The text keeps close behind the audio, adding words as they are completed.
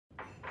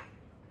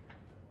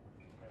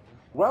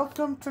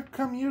Welcome to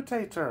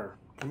Commutator.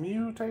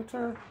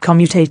 Commutator?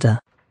 Commutator.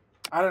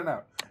 I don't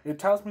know. It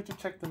tells me to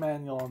check the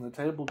manual on the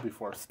table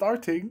before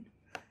starting,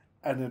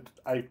 and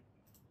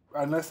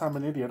unless I'm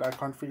an idiot, I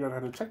can't figure out how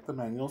to check the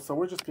manual, so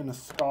we're just going to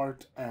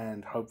start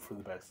and hope for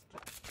the best.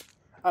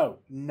 Oh,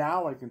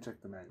 now I can check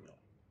the manual.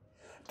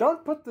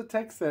 Don't put the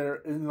text there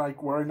in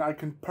like where I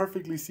can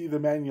perfectly see the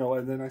manual,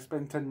 and then I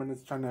spend 10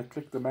 minutes trying to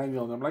click the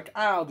manual, and I'm like,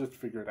 I'll just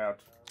figure it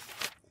out.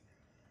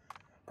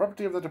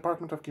 Property of the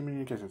Department of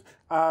Communications.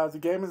 The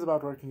game is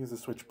about working as a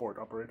switchboard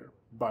operator,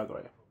 by the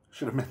way.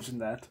 Should have mentioned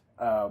that.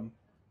 Got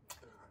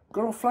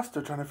all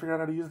flustered trying to figure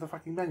out how to use the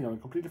fucking manual and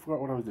completely forgot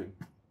what I was doing.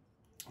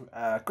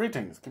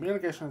 Greetings.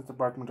 Communications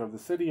Department of the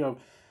city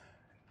of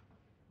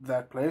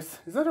that place.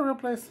 Is that a real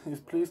place? Is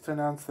pleased to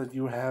announce that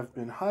you have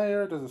been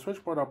hired as a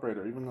switchboard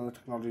operator. Even though the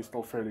technology is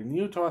still fairly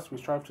new to us, we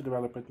strive to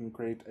develop it and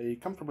create a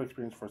comfortable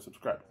experience for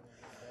subscribers.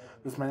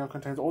 This manual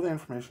contains all the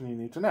information you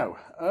need to know.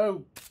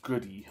 Oh,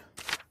 goody.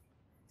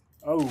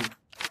 Oh,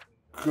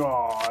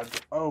 God.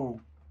 Oh,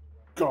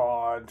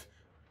 God.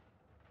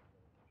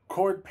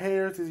 Cord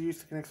pairs is used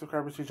to connect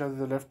subscribers to each other.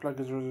 The left plug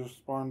is a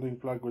responding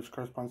plug, which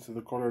corresponds to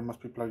the caller and must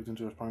be plugged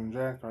into a responding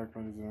jack. The right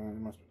plug is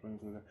must be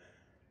plugged into the...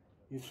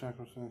 Each jack...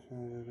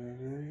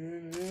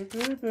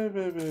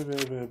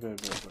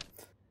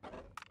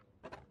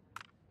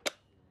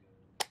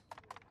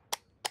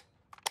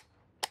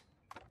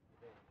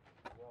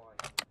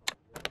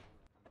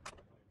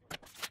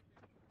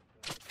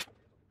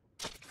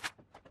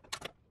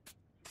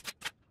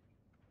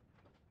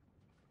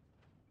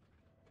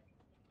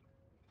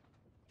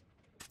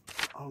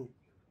 Oh,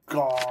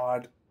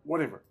 God.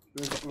 Whatever.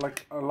 There's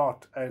like a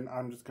lot, and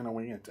I'm just gonna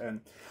wing it.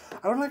 And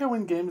I don't like it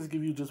when games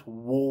give you just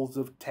walls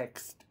of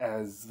text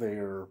as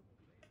their,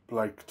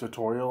 like,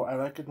 tutorial. I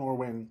like it more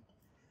when,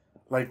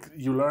 like,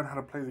 you learn how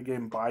to play the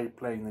game by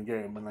playing the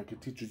game, and, like, it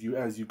teaches you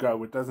as you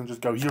go. It doesn't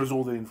just go, here's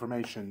all the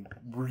information,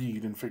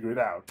 read and figure it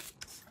out.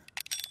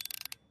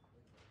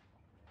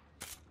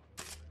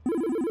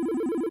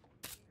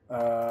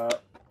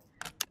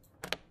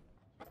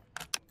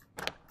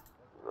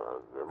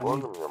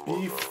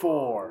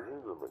 B4.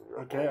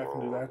 Okay, I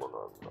can do that.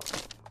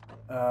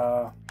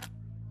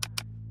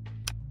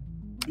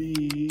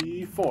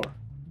 B4.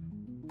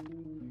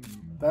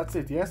 That's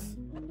it, yes?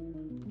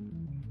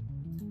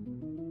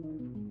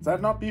 Is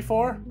that not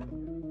B4?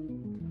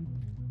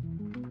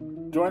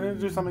 Do I need to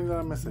do something that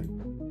I'm missing?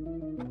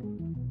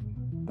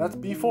 That's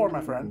B4,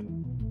 my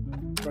friend.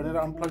 Do I need to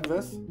unplug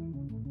this?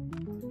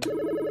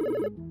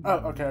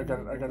 Oh, okay, I got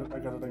it.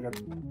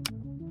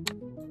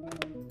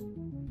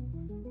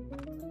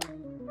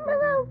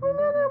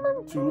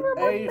 To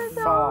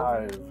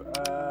A5.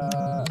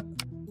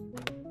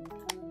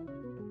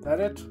 That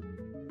it?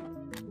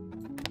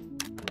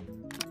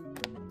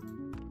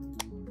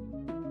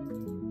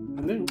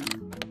 Hello?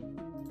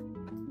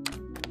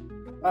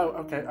 Oh,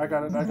 okay, I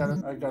got it.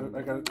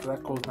 So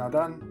that call's now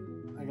done.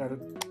 I got it.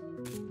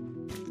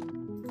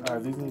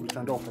 These need to be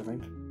turned off, I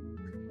think.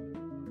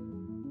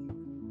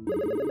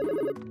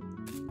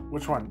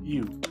 Which one?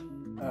 You.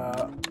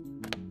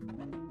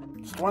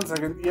 Just 1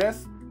 second.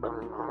 Yes?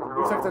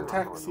 Looks like the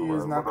taxi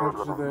is now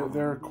connected to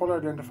their caller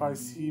identifier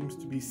seems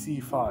to be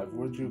C5.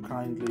 Would you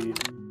kindly...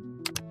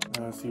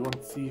 so you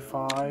want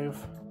C5?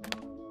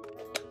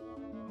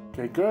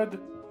 Okay, good.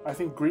 I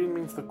think green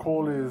means the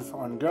call is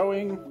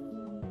ongoing.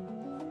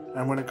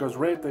 And when it goes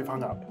red, they've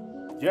hung up.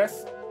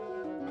 Yes?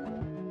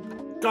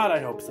 God, I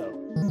hope so.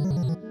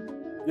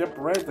 Yep,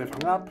 red, they've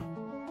hung up.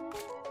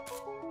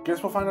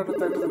 Guess we'll find out at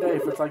the end of the day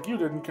if it's like you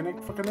didn't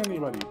connect fucking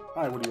anybody.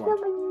 Hi, what do you want?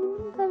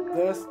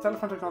 This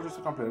telephone technology is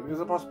so complicated. Is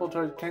it possible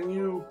to... Can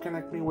you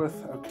connect me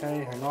with...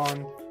 Okay, hang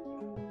on.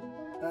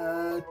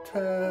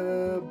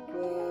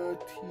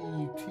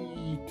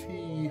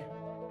 T.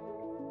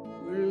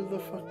 Where the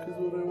fuck is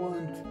what I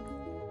want?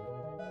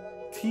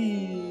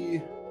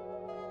 T.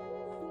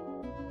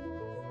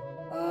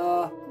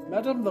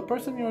 Madam, the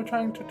person you are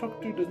trying to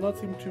talk to does not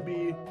seem to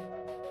be...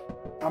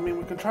 I mean,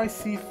 we can try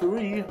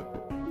C3.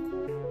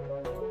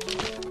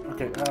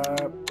 Okay,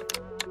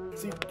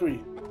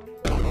 C3.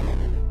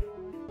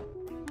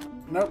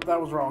 Nope, that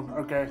was wrong.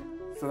 Okay,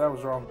 so that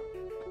was wrong.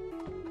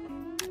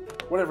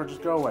 Whatever,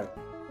 just go away.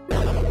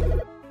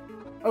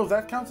 Oh,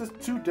 that counts as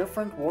 2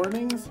 different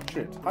warnings?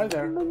 Shit. Hi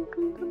there.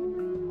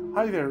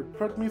 Hi there.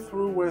 Put me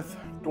through with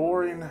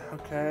Dorian.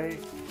 Okay.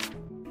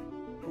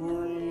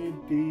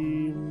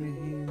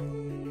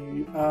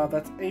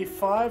 That's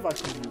A5. I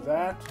can do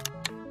that.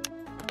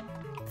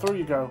 Through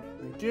you go.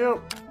 Thank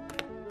you.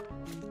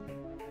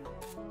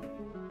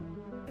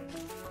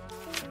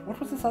 What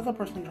was this other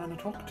person trying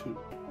to talk to?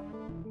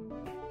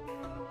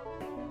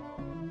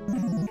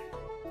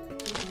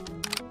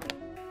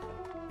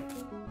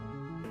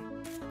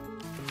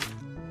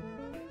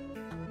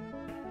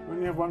 We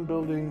only have 1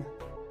 building.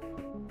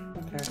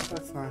 Okay,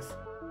 that's nice.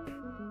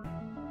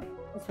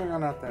 What's going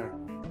on out there?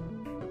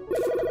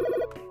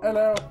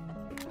 Hello.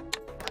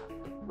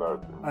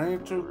 I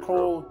need to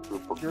call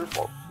your...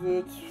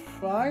 It's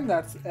fine,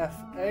 that's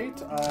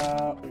F8.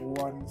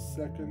 1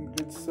 second,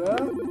 good sir.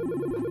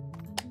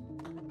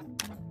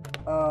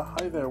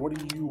 Hi there, what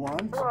do you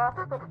want?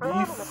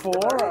 B4?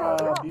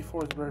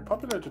 B4 is very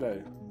popular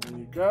today. There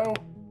you go.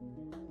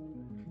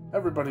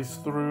 Everybody's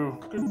through.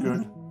 Good,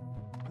 good.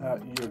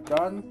 You're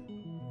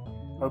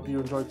done. Hope you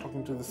enjoyed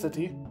talking to the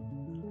city.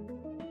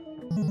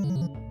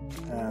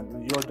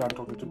 And you're done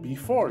talking to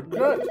B4.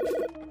 Good!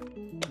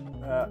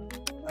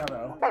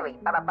 Hello.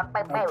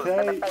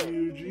 Okay,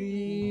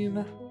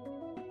 Eugene.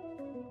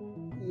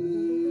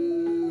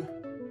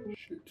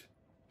 Shit.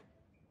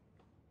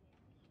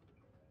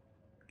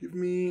 Give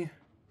me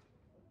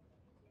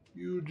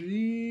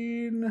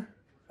Eugene.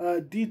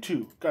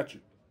 D2. Got you.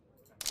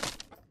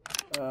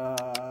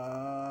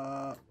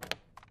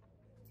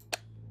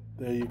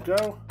 There you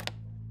go.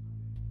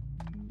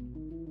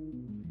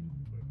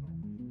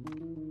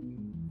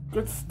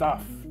 Good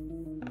stuff.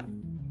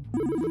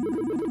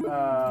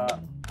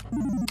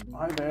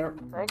 Hi there.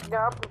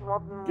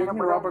 Get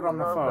me Robert on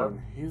the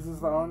phone. He's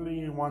the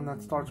only one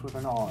that starts with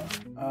an R.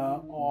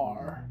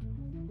 R.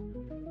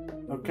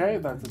 Okay,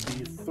 that's a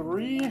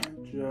D3.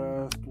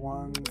 Just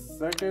 1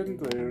 second.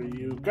 There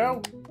you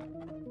go.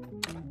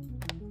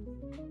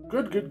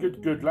 Good, good,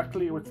 good, good.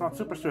 Luckily, it's not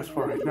super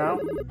stressful right now.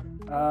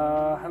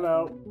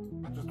 Hello.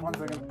 Just 1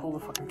 second. Pull the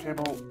fucking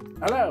cable.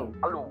 Hello.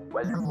 I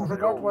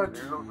forgot what,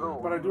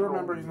 but I do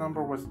remember his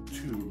number was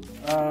 2.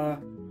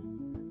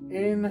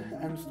 In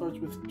and starts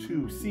with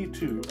 2.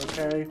 C2.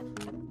 Okay.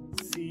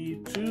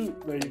 C2.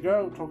 There you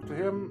go. Talk to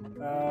him.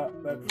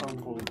 That phone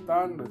call is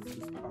done. Let's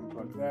just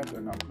unplug that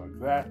and unplug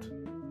that.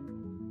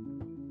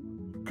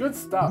 Good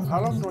stuff.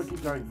 How long do I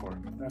keep going for?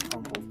 That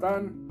phone call's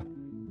done.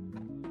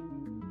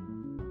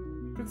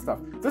 Good stuff.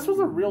 This was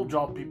a real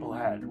job people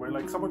had, where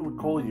like someone would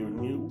call you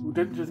and you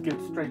didn't just get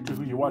straight to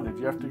who you wanted.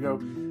 You have to go,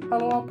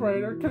 hello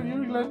operator, can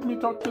you let me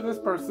talk to this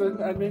person?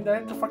 And then they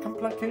had to fucking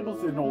plug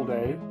cables in all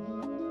day.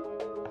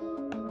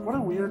 What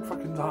a weird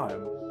fucking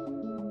time.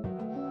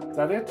 Is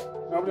that it?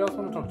 Nobody else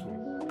want to talk to me?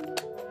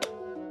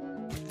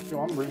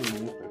 So I'm reading the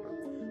newspaper.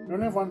 We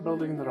only have one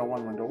building that are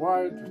one window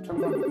wide.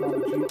 Telephone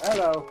technology.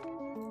 Hello.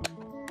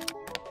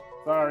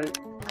 Sorry.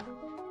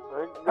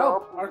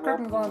 Help! Our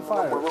curtain's on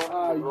fire.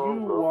 You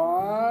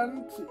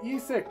want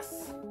E6.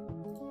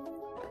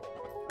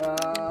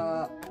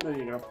 There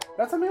you go.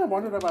 That's something I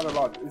wondered about a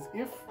lot, is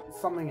if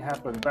something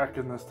happened back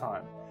in this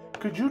time,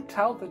 could you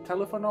tell the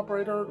telephone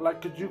operator,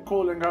 like, could you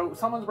call and go,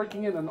 someone's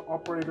breaking in, and the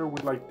operator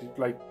would, like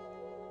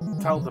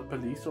tell the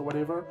police or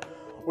whatever?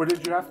 Or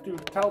did you have to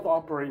tell the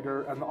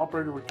operator, and the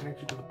operator would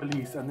connect you to the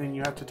police, and then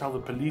you had to tell the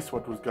police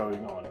what was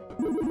going on?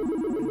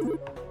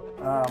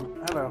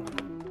 Hello.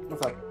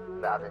 What's up?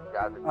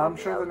 I'm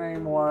sure the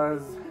name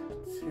was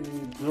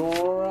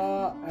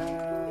Tidora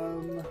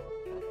and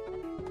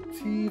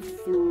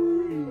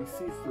T3.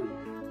 C3.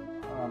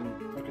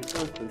 Okay,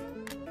 close please.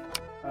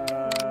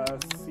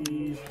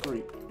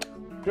 C3.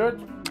 Good.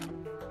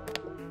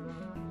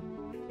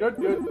 Good,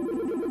 good.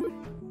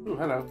 Ooh,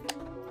 hello.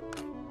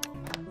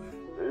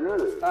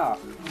 Ah,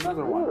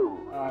 another one.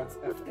 It's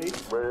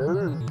F8.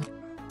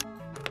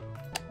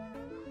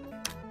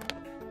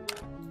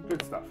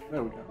 Good stuff.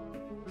 There we go.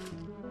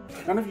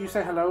 None of you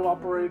say hello,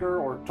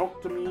 operator, or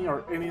talk to me,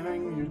 or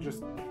anything. You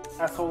just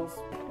assholes.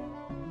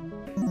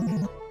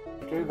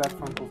 Okay, that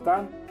phone call's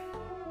done.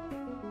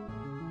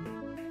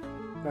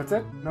 That's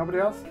it? Nobody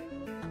else?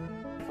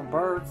 Some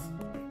birds.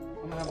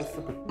 I'm gonna have a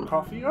sip of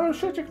coffee. Oh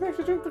shit, you can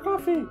actually drink the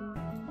coffee!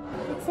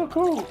 That's so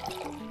cool!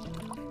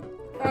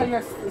 Ah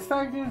yes,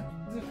 thank you,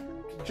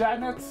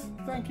 Janet.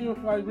 Thank you.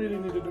 I really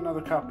needed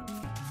another cup.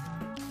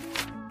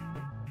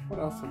 What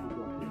else have we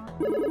got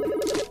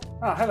here?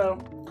 Ah, hello.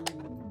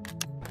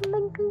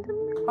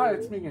 Hi,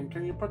 it's Megan.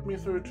 Can you put me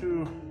through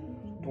to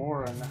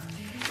Doran?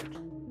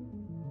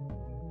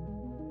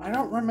 I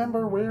don't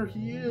remember where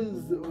he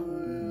is.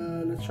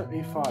 Let's try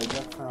A5.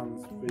 That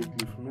sounds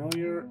vaguely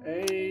familiar.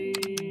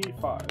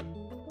 A5.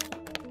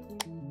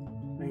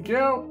 Thank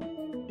you.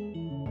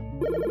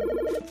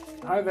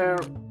 Hi there.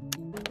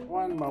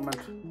 One moment.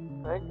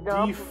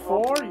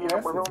 D4?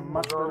 Yes, it's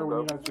much better when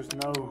you guys just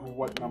know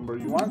what number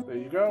you want. There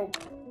you go.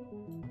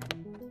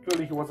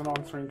 Clearly he wasn't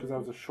answering because that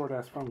was a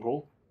short-ass phone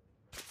call.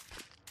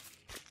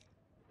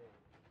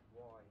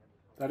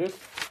 That is?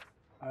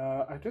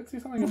 I did see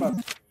something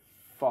about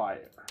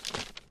fire,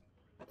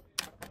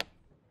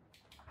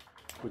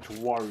 which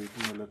worried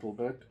me a little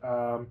bit.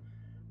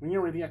 When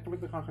you're ready, activate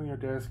the clock on your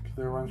desk.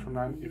 There runs from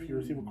 9. If you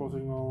receive a call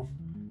signal,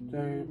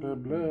 day, blah,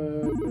 blah,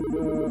 blah,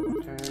 blah.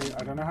 Okay,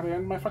 I don't know how to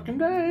end my fucking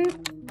day.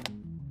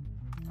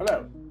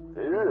 Hello.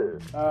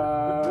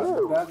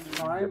 That's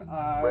fine.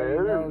 I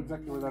know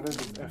exactly where that is.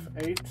 It's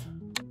F8.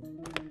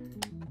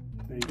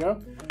 There you go.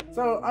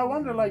 So I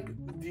wonder, like,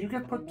 do you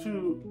get put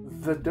to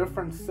the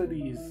different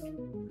cities?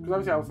 Because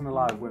obviously I wasn't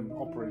alive when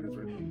operators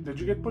were. Did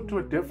you get put to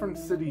a different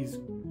city's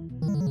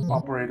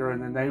operator,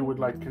 and then they would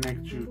like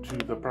connect you to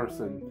the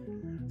person?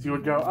 So you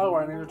would go, oh,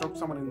 I need to talk to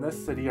someone in this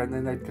city, and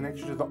then they'd connect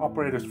you to the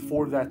operators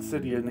for that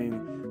city, and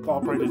then the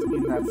operators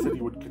in that city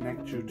would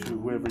connect you to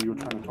whoever you were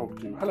trying to talk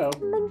to. Hello.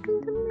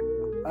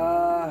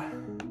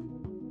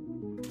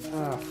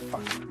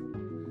 Fuck.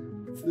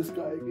 It's this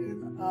guy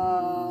again.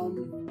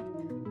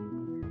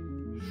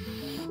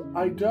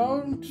 I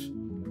don't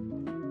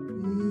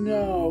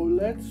know.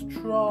 Let's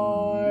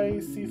try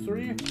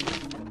C3.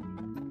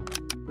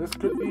 This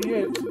could be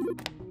it.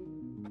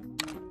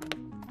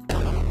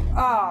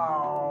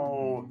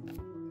 Ow!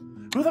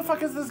 Who the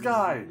fuck is this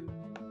guy?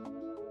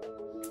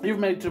 You've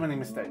made too many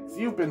mistakes.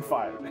 You've been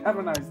fired. Have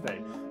a nice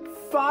day.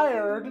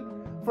 Fired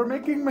for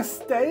making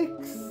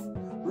mistakes?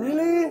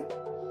 Really?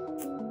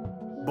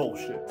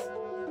 Bullshit.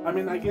 I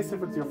mean, I guess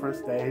if it's your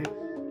first day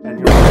and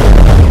you're...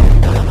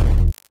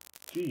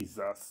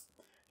 Jesus.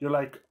 You're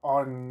like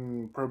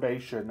on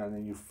probation and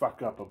then you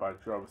fuck up a bunch,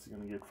 you're obviously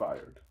going to get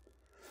fired.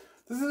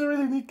 This is a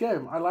really neat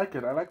game. I like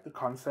it. I like the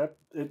concept.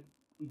 It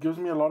gives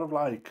me a lot of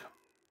like...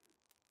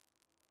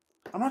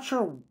 I'm not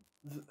sure...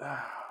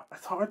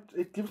 It's hard.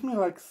 It gives me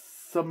like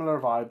similar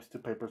vibes to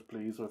Papers,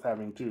 Please with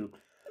having to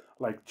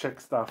like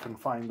check stuff and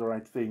find the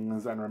right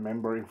things and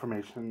remember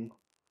information.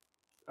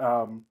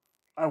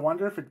 I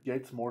wonder if it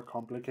gets more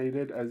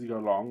complicated as you go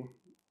along.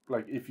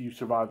 Like if you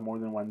survive more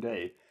than one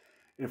day,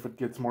 if it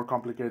gets more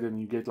complicated and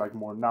you get like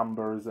more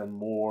numbers and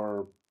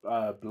more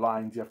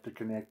lines you have to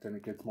connect and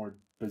it gets more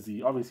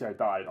busy. Obviously I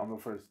died on the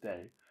first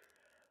day,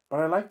 but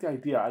I like the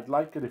idea. I'd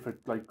like it if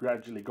it like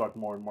gradually got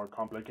more and more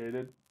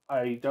complicated.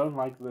 I don't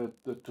like that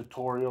the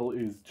tutorial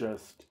is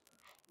just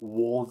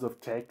walls of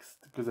text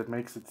because it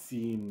makes it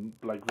seem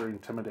like very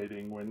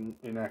intimidating when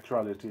in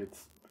actuality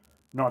it's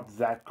not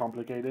that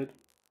complicated.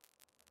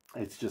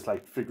 It's just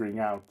like figuring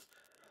out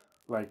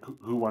like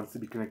who wants to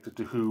be connected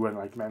to who and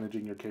like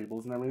managing your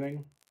cables and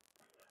everything.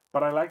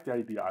 But I like the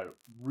idea. I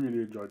really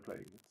enjoyed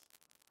playing it.